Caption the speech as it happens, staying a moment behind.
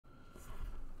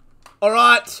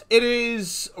Alright, it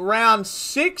is round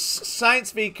 6.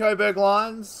 Saints v Coburg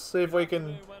Lions. See if we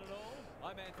can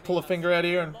pull a finger out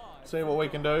here and see what we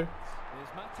can do.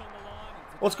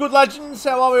 What's good, legends?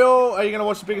 How are we all? Are you going to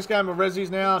watch the biggest game of Rezzies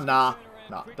now? Nah,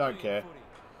 don't care.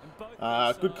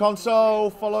 Good console,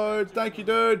 followed. Thank you,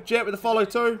 dude. Jet with the follow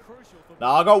too.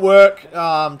 Nah, I got work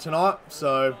tonight,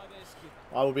 so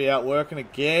I will be out working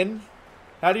again.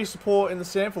 How do you support in the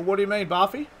sample? What do you mean,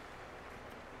 Barfy?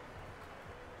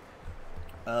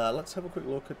 Let's have a quick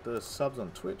look at the subs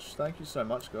on Twitch. Thank you so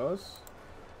much, guys.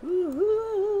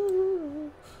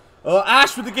 Oh,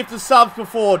 Ash with the gift of subs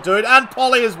before, dude. And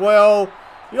Polly as well.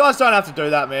 You guys don't have to do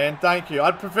that, man. Thank you.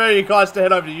 I'd prefer you guys to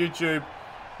head over to YouTube.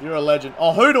 You're a legend.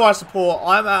 Oh, who do I support?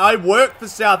 I work for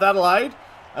South Adelaide,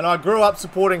 and I grew up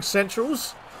supporting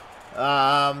Centrals.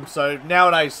 So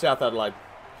nowadays, South Adelaide.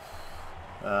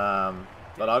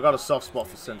 But I got a soft spot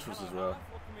for Centrals as well.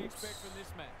 Oops.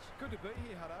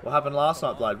 What happened last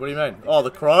night, Blade? What do you mean? Oh, the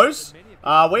Crows?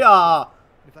 We are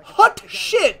hot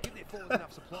shit.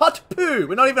 Hot poo.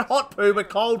 We're not even hot poo, we're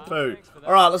cold poo.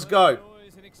 Alright, let's go.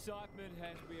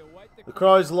 The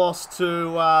Crows lost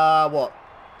to, what?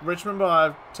 Richmond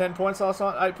by 10 points last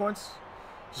night? 8 points?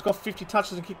 Just got 50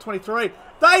 touches and kicked 23.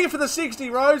 Thank you for the 60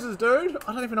 roses, dude.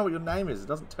 I don't even know what your name is. It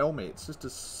doesn't tell me. It's just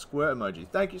a squirt emoji.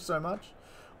 Thank you so much.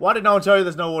 Why did no one tell you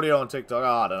there's no audio on TikTok?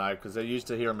 Oh, I don't know, because they're used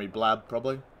to hearing me blab,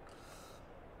 probably.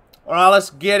 Alright, let's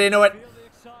get into it.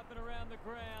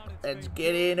 Let's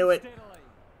get into it.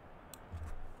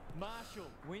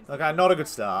 Okay, not a good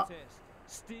start.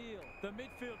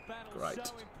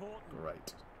 Great.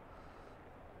 Great.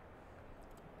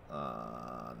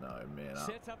 No, man.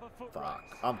 Fuck.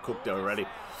 I'm cooked already.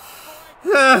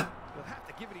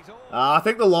 I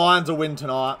think the Lions will win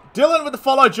tonight. Dylan with the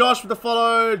follow. Josh with the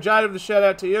follow. Jade with the shout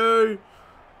out to you.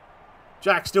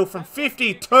 Jack still from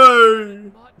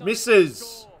 52.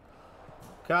 Misses.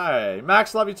 Okay.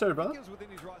 Max, love you too, brother.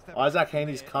 Isaac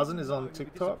Heaney's cousin is on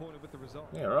TikTok.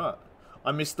 Yeah, right.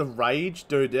 I missed the rage.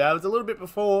 Dude, that was a little bit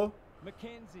before.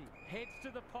 McKenzie heads to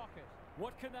the pocket.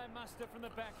 What can they muster from the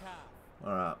back half?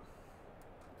 Alright.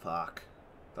 Fuck.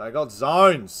 They got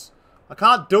zones. I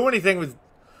can't do anything with...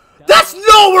 That's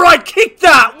not where I kicked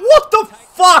that! What the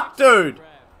fuck, dude?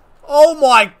 Oh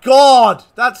my god!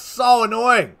 That's so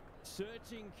annoying.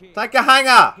 Take a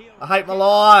hanger. I hate my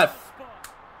life.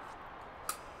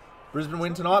 Brisbane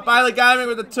win tonight. Bailey Gaming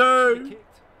with a 2.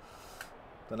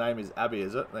 The name is Abby,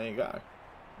 is it? There you go.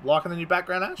 Liking the new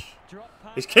background, Ash?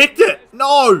 He's kicked it!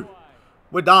 No!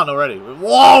 We're done already.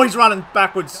 Whoa, he's running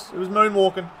backwards. It was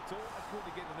moonwalking.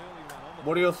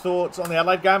 What are your thoughts on the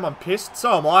Adelaide game? I'm pissed.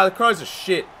 So am I. The Crows are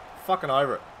shit. Fucking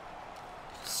over it.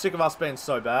 Sick of us being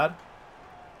so bad.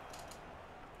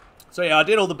 So yeah, I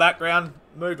did all the background.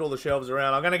 Moved all the shelves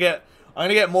around. I'm gonna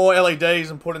get more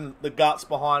LEDs and put in the guts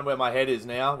behind where my head is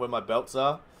now, where my belts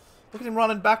are. Look at him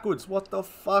running backwards. What the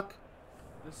fuck?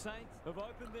 The Saints have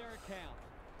opened their account.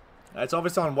 It's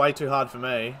obviously on way too hard for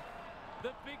me. The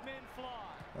big men fly.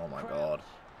 Oh my god.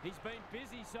 He's been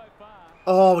busy so far.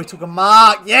 Oh, we took a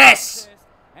mark. Yes!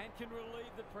 And can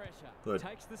relieve the pressure. Good.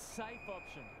 Takes the safe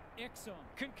option. Exxon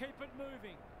can keep it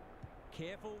moving.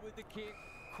 Careful with the kick.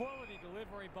 Quality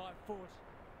delivery by foot.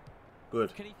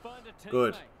 Good. Can he find a teammate?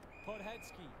 Good.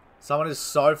 Someone is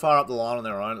so far up the line on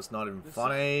their own, it's not even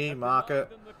funny. Mark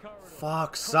it.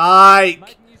 Fuck's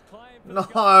sake. No.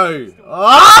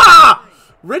 Ah!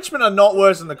 Richmond are not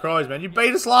worse than the Crows, man. You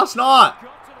beat us last night.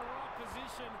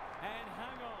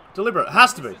 Deliberate. It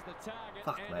has to be.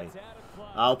 Fuck me.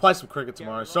 I'll play some cricket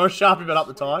tomorrow. So Sharpie been up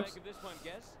the times.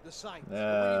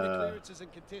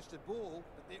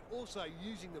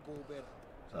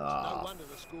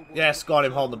 Yes, got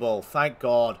him holding the ball. Thank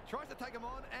God. Tries to take him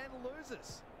on and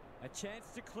loses. A chance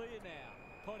to clear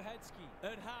now. Podhadsky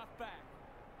at half back.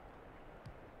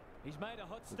 He's made a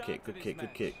hot start. Good kick,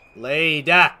 good kick.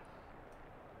 Leader.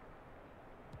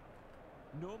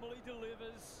 Normally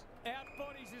delivers.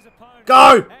 Outbodies his opponent.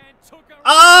 Go!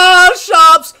 Ah,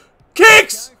 Sharps!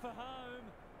 Kicks!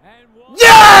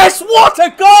 Yes! What a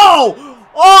goal!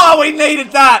 Oh, we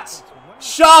needed that!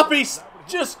 Sharpie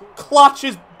just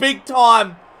clutches big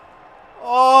time.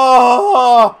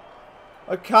 Oh!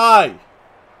 Okay.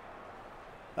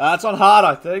 It's on hard,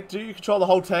 I think. Do you control the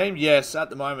whole team? Yes, at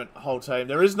the moment, whole team.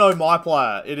 There is no my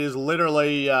player. It is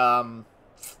literally, no,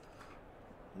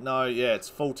 yeah, it's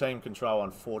full team control,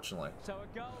 unfortunately.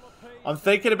 I'm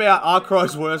thinking about our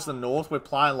Crows worse than North. We're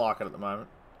playing like it at the moment.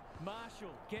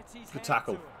 Good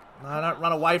tackle. No, don't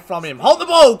run away from him. Hold the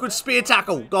ball. Good spear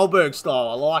tackle. Goldberg style.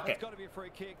 I like it. I'm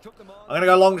going to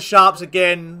go long to Sharps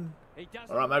again.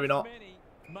 Alright, maybe not.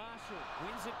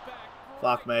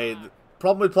 Fuck me.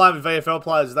 Problem with playing with VFL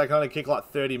players is they can only kick like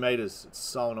 30 metres. It's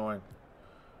so annoying.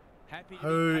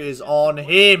 Who is on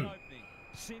him?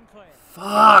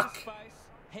 Fuck!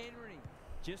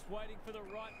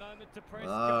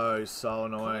 Oh, so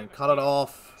annoying. Cut it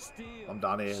off. I'm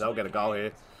done here. They'll get a goal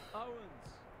here.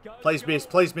 Please miss,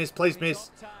 please miss, please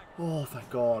miss. Oh, thank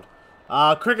God.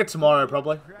 Cricket tomorrow,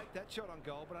 probably.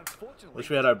 Wish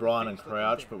we had O'Brien and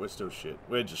Crouch, but we're still shit.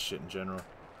 We're just shit in general.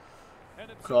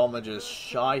 Crom are just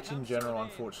shite in general,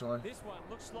 unfortunately.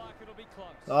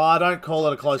 Oh, I don't call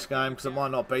it a close game, because it might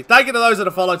not be. Thank you to those that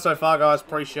have followed so far, guys.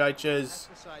 Appreciate yous.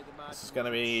 This is going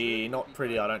to be not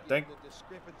pretty, I don't think.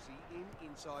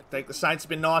 I think the Saints have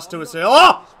been nice to us here.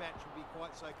 Oh!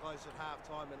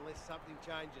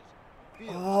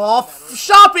 Oh,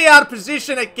 Sharpie out of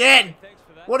position again!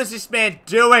 What is this man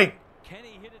doing?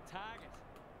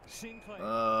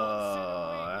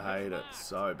 Oh, I hate it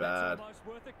so bad.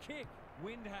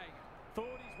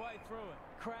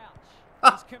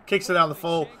 Ah, kicks it down the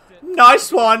full.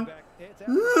 Nice one!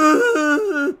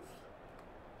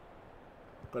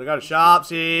 Gotta go to Sharps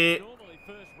here.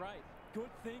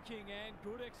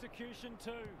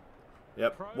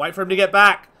 Yep, wait for him to get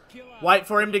back. Wait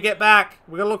for him to get back.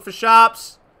 We're gonna look for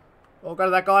Sharps. Oh, go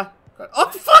to that guy. Oh,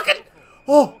 fucking!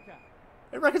 Oh!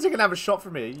 He reckons he can have a shot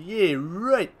from here. Yeah,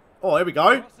 right. Oh, here we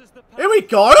go. Here we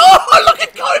go. Oh, look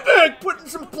at Coburg putting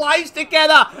some plays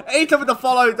together. Eat him with the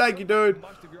follow. Thank you, dude.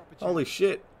 Holy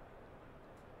shit.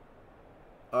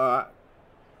 Alright.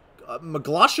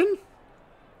 McGlushan?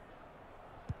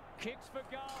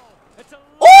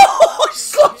 Oh, he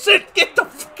slots it. Get the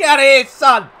fuck out of here,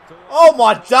 son. Oh,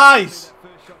 my days.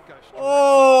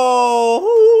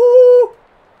 Oh.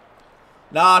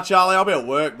 Nah, Charlie, I'll be at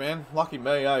work, man. Lucky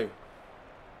me, eh?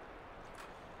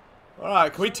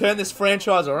 Alright, can we turn this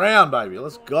franchise around, baby?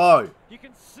 Let's go.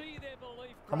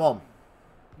 Come on.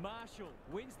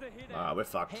 Alright, we're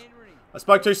fucked. I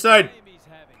spoke too soon.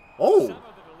 Oh.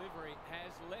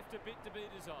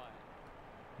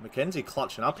 Mackenzie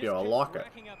clutching up here. I like it.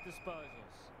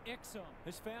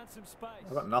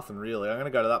 I've got nothing really. I'm going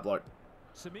to go to that bloke.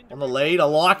 On the lead. I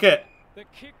like it.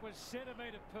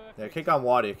 Yeah, keep going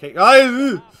wide here. Keep...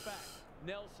 Oh!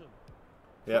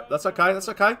 Yeah, that's okay. That's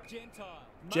okay.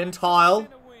 Gentile.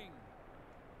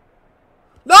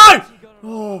 No!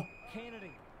 Oh.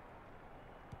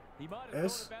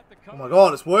 Yes. Oh my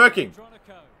God, it's working.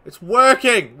 It's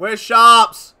working. Where's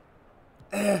Sharps?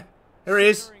 Here he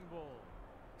is.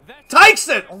 Takes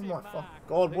it! Oh my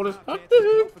God, what is...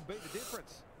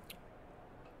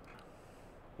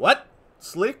 What?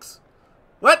 Slicks?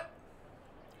 What?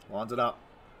 Lines it up.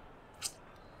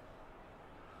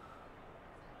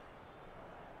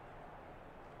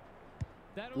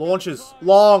 Launches.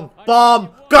 Long. Bomb.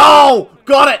 Goal!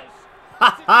 Got it!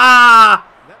 Ha ha!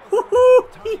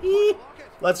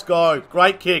 Let's go.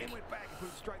 Great kick.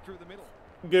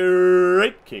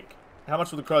 Great kick. How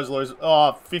much will the Crows lose?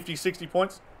 Oh, 50, 60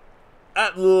 points?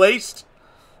 At least.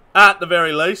 At the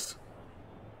very least.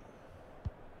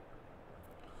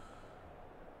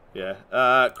 Yeah.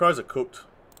 Crows are cooked.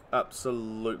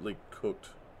 Absolutely cooked.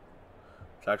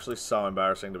 It's actually so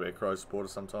embarrassing to be a Crows supporter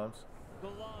sometimes.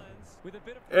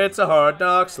 It's a hard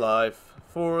knocks life.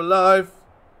 For life.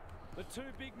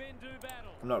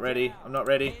 I'm not ready. I'm not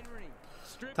ready.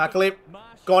 Tackle him.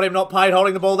 Got him, not paid,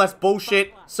 holding the ball. That's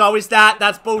bullshit. So is that.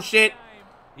 That's bullshit.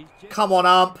 Come on,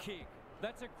 ump.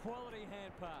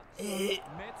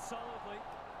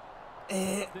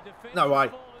 No way.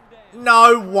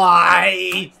 No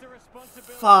way.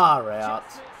 Far out.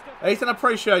 Ethan,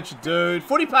 appreciate you, dude.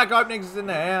 Footy pack openings is in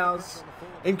the house.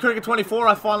 In Cricket 24,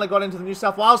 I finally got into the New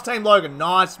South Wales team, Logan.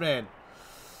 Nice, man.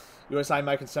 USA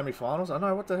making semi-finals. I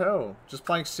know, what the hell. Just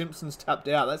playing Simpsons tapped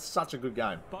out. That's such a good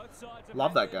game.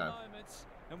 Love that game.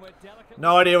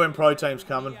 No idea when pro team's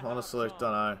coming. Honestly,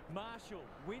 don't know.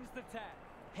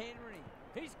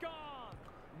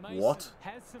 What?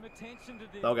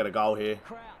 They'll get a goal here.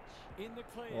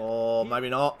 Oh, maybe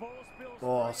not.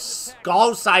 Oh,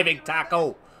 goal-saving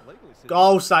tackle.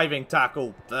 Goal-saving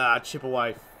tackle. Chip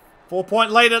away.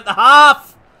 4-point lead at the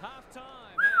half.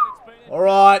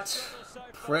 Alright.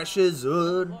 Pressure's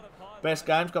on. Best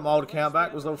games. Got my old account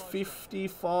back. Was level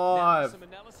 55.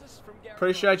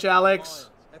 Appreciate you, Alex.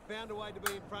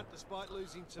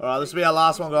 Alright, this will be our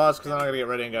last one, guys, because I'm going to get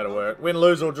ready and go to work. Win,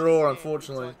 lose, or draw,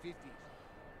 unfortunately.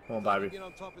 Come on, baby.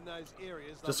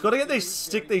 Just got to get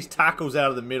stick these tackles out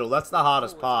of the middle. That's the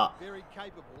hardest part.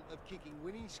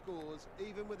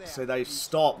 See, they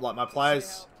stop. Like, my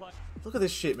players... Look at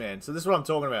this shit, man. So this is what I'm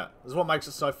talking about. This is what makes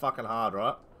it so fucking hard,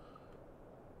 right?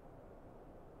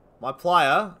 My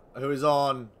player, who is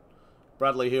on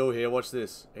Bradley Hill here, watch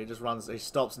this. He just runs, he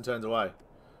stops and turns away.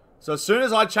 So as soon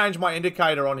as I change my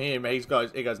indicator on him, he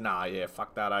goes, nah, yeah,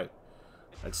 fuck that, eh?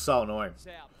 It's so annoying.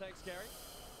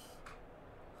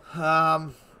 I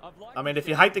mean, if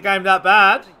you hate the game that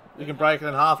bad, you can break it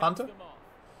in half, Hunter.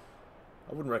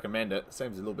 I wouldn't recommend it. It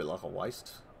seems a little bit like a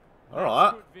waste.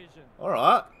 Alright.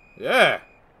 Alright. Yeah.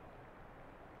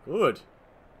 Good.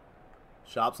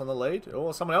 Sharp's on the lead.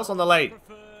 Oh, someone else on the lead.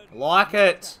 Like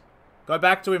it. Go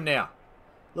back to him now.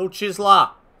 Little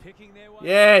chiseler.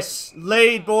 Yes.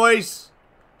 Lead, boys.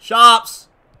 Sharps.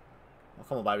 Oh,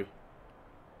 come on, baby.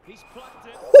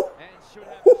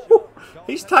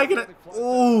 He's taking it.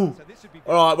 Ooh.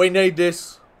 Alright, we need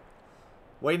this.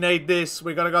 We need this.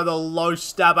 We're going to go the low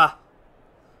stabber.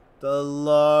 The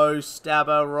low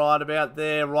stabber right about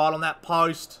there. Right on that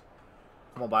post.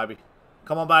 Come on, baby.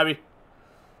 Come on, baby.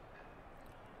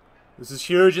 This is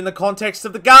huge in the context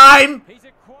of the game.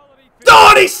 Oh,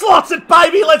 and he slots it,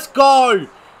 baby. Let's go.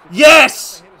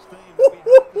 Yes.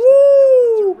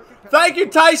 Thank you,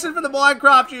 Tyson, for the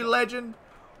Minecraft, you legend.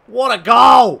 What a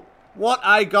goal. What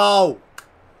a goal.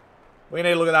 We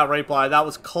need to look at that replay. That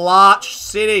was clutch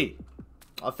city.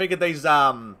 I figured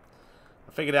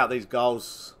out these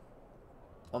goals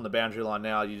on the boundary line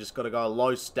now. You just got to go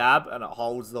low stab and it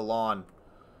holds the line.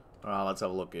 Alright, let's have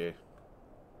a look here.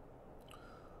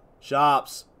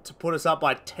 Sharps to put us up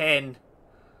by 10.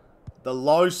 The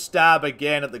low stab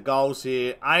again at the goals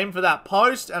here. Aim for that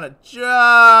post and it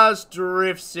just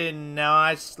drifts in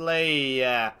nicely.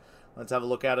 Yeah. Let's have a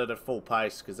look at it at full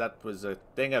pace because that was a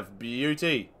thing of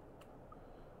beauty.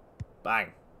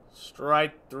 Bang.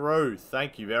 Straight through.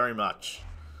 Thank you very much.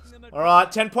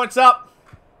 Alright, 10 points up.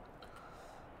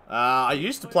 I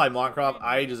used to play Minecraft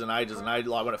ages and ages and ages,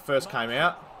 like when it first came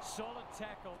out.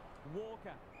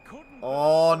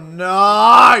 Oh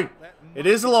no! It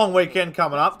is a long weekend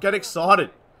coming up. Get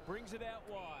excited.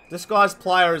 This guy's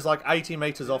player is like 80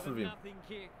 meters off of him.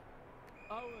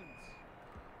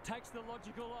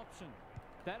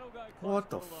 What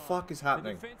the fuck is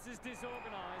happening?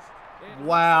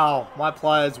 Wow, my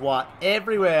players were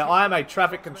everywhere. I am a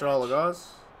traffic controller, guys.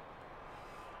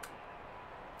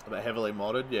 But heavily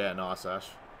modded. Yeah, nice, Ash.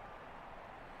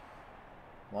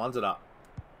 Lines it up.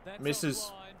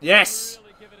 Misses. Yes!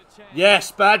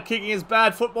 Yes, bad kicking is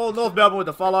bad football. North Melbourne with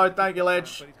the follow. Thank you,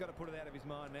 Ledge.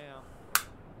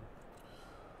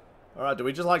 Alright, do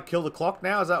we just like kill the clock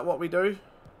now? Is that what we do?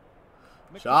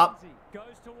 Sharp.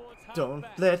 Don't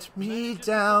let me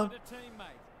down.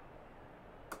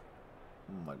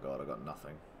 Oh my god, I got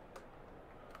nothing.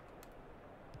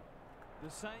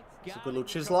 It's a good little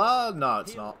chiseler. No,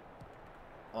 it's not.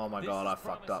 Oh my god, I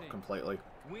fucked up completely.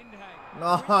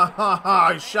 No,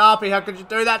 Sharpie, how could you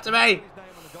do that to me?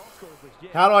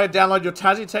 How do I download your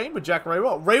Tassie team with Jack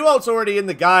Rewalt? Rewalt's already in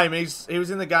the game. He was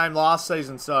in the game last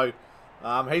season, so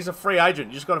he's a free agent.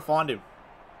 You just got to find him.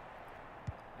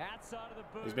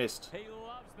 He's missed.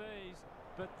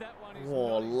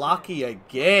 Oh, lucky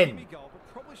again.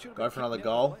 Go for another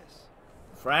goal.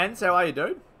 Franz, how are you,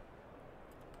 dude?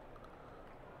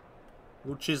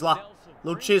 Little chiseler.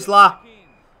 Little chiseler.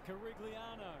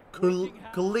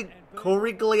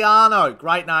 Corigliano.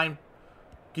 Great name.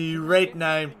 Great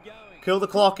name. Kill the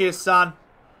clock here, son.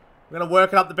 We're going to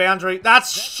work it up the boundary.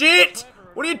 That's shit!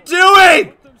 What are you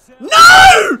doing?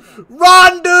 No!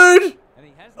 Run, dude!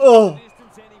 Oh.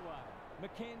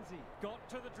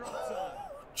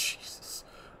 Jesus.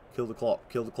 Kill the clock.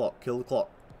 Kill the clock. Kill the clock.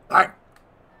 Bang!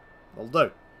 That'll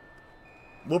do.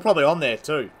 We're probably on there,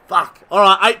 too. Fuck.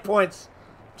 Alright, 8 points.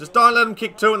 Just don't let them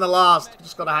kick 2 in the last.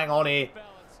 Just got to hang on here.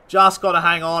 Just got to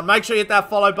hang on. Make sure you hit that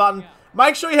follow button.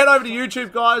 Make sure you head over to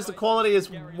YouTube, guys. The quality is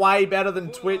way better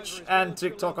than Twitch and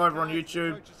TikTok over on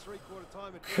YouTube.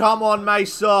 Come on,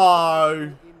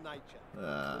 Meso.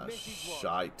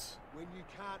 Shite.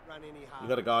 You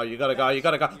gotta go, you gotta go, you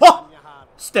gotta go. Oh!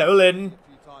 Stolen.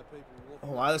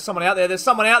 Oh, there's someone out there. There's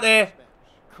someone out there.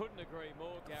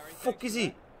 Fuck is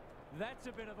he?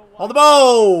 Hold the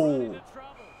ball.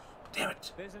 Damn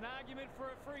it.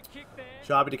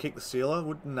 Sharpie to kick the sealer.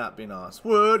 Wouldn't that be nice?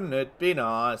 Wouldn't it be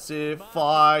nice if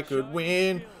I could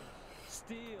win?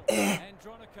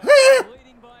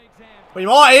 We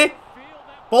might.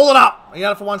 Ball it up. You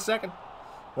got it for 1 second.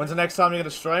 When's the next time you're going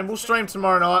to stream? We'll stream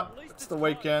tomorrow night. It's the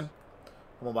weekend.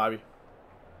 Come on, baby.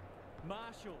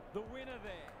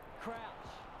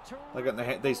 They're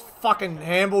getting these fucking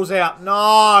handballs out.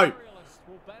 No.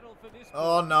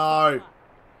 Oh, no.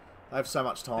 They have so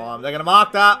much time. They're going to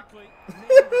mark that.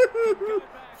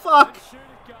 Fuck.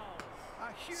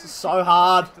 This is so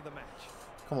hard.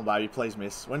 Come on, baby. Please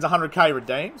miss. When's 100k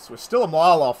redeems? We're still a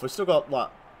mile off. We've still got, like,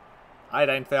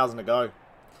 18,000 to go.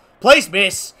 Please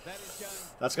miss.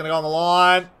 That's going to go on the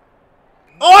line.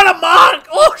 Oh, and a mark!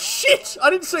 Oh, shit!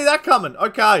 I didn't see that coming.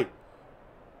 Okay.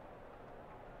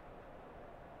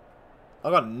 I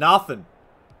got nothing.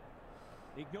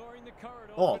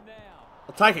 Oh,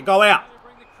 I'll take it. Go out.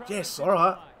 Yes, all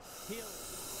right.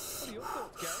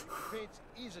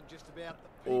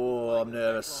 Oh, I'm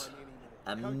nervous.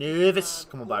 I'm nervous.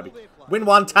 Come on, baby. Win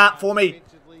one tap for me.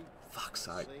 Fuck's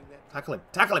sake. Tackle him.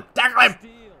 Tackle him. Tackle him.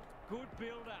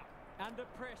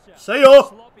 See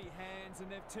ya.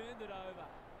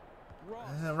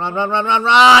 Run, run, run, run,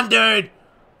 run, dude.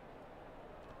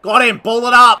 Got him. Ball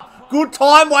it up. Good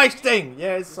time wasting.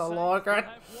 Yes, I like it.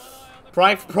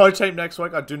 Praying for pro team next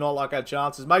week. I do not like our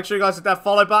chances. Make sure you guys hit that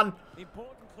follow button.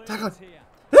 Tackle him.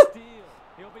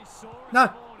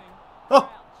 No. Oh,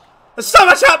 there's so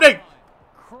much happening.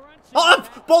 Oh,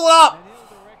 ball it up.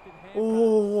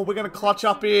 Oh, we're going to clutch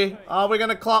up here. Oh, we're going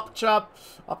to clutch up.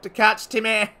 Up to catch,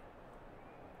 Timmy.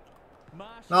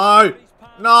 No.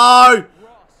 No.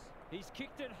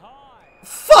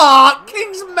 Fuck.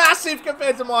 King's massive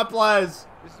compared to my players.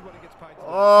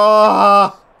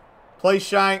 Oh. Please,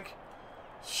 Shank.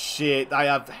 Shit, they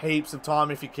have heaps of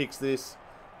time if he kicks this.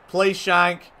 Please,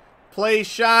 Shank. Please,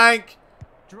 Shank.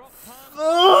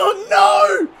 Oh,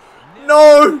 no.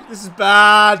 No. This is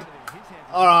bad.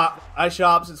 Alright,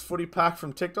 A-Sharps, it's Footy Pack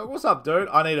from TikTok. What's up, dude?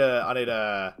 I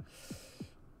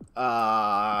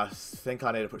think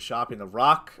I need to put Sharpie in the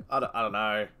ruck. I don't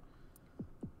know.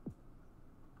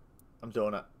 I'm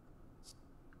doing it.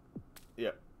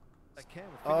 Yep.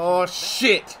 Oh,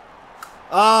 shit.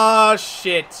 Oh,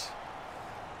 shit.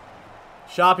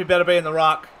 Sharpie better be in the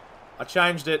ruck. I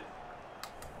changed it.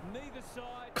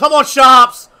 Come on,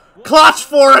 Sharps. Clutch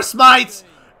for us, mate.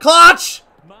 Clutch.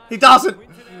 He doesn't.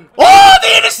 Oh,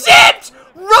 the intercept!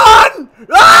 Run!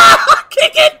 Ah,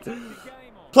 kick it!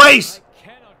 Please.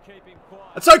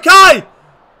 It's okay.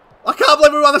 I can't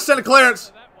believe we won the centre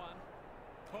clearance.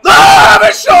 Ah,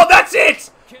 I'm sure that's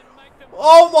it.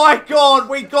 Oh my god,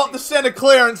 we got the centre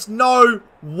clearance. No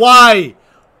way.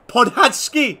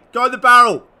 Podhatsky, go the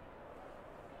barrel.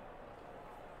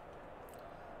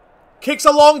 Kicks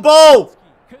a long ball.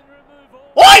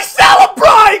 Oh, he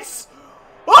celebrates!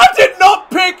 I did not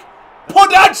pick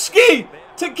Podhatsky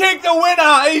to kick the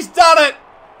winner. He's done it.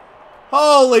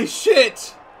 Holy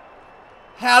shit.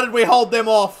 How did we hold them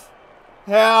off?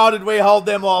 How did we hold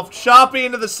them off? Sharpie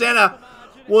into the centre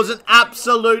was an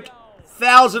absolute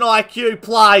 1000 IQ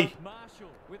play.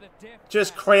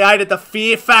 Just created the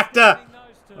fear factor.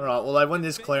 Alright, well, they win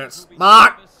this clearance.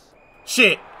 Mark!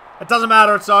 Shit. It doesn't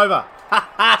matter, it's over.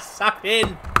 Haha, sucked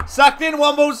in. Sucked in,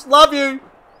 Wombles. Love you.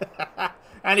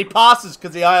 And he passes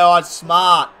because the AI's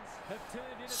smart.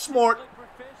 Smart.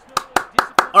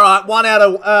 Alright, one out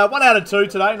of two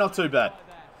today. Not too bad.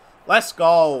 Let's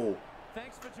go.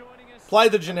 Play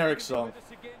the generic song.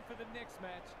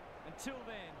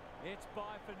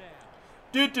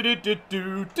 Do do do do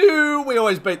do do. We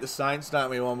always beat the Saints, don't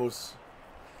we, Wombles?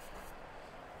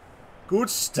 Good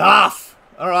stuff.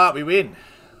 Alright, we win.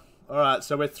 Alright,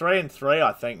 so we're 3-3,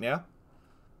 I think, now.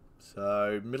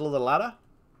 So, middle of the ladder.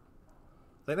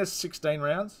 I think there's 16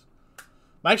 rounds.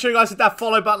 Make sure you guys hit that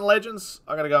follow button, legends.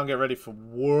 I gotta go and get ready for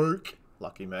work.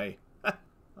 Lucky me. Oh,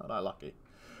 no, lucky.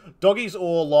 Doggies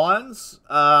or Lions?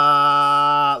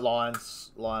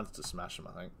 Lions. Lions to smash them,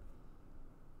 I think.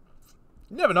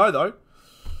 You never know, though.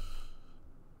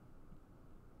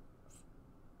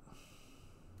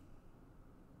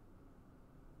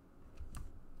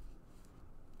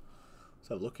 Let's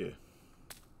have a look here.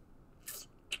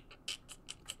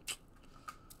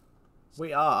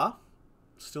 We are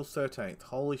still 13th.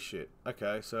 Holy shit.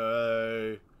 Okay,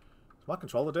 so... Is my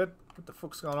controller dead? What the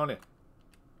fuck's going on here?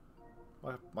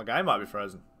 My game might be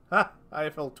frozen. Ha!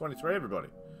 AFL 23, everybody.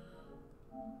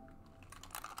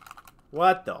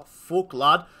 What the fuck,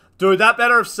 lad? Dude, that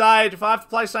better have saved. If I have to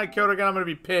play St Kilda again, I'm going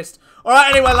to be pissed.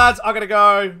 Alright, anyway, lads, I got to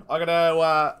go. I got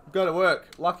to go to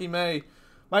work. Lucky me.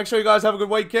 Make sure you guys have a good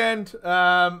weekend.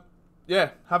 Yeah,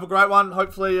 have a great one.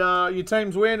 Hopefully your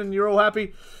teams win and you're all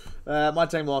happy. My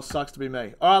team lost. Sucks to be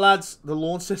me. Alright, lads. The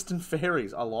Launceston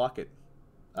Fairies. I like it.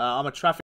 I'm a traffic...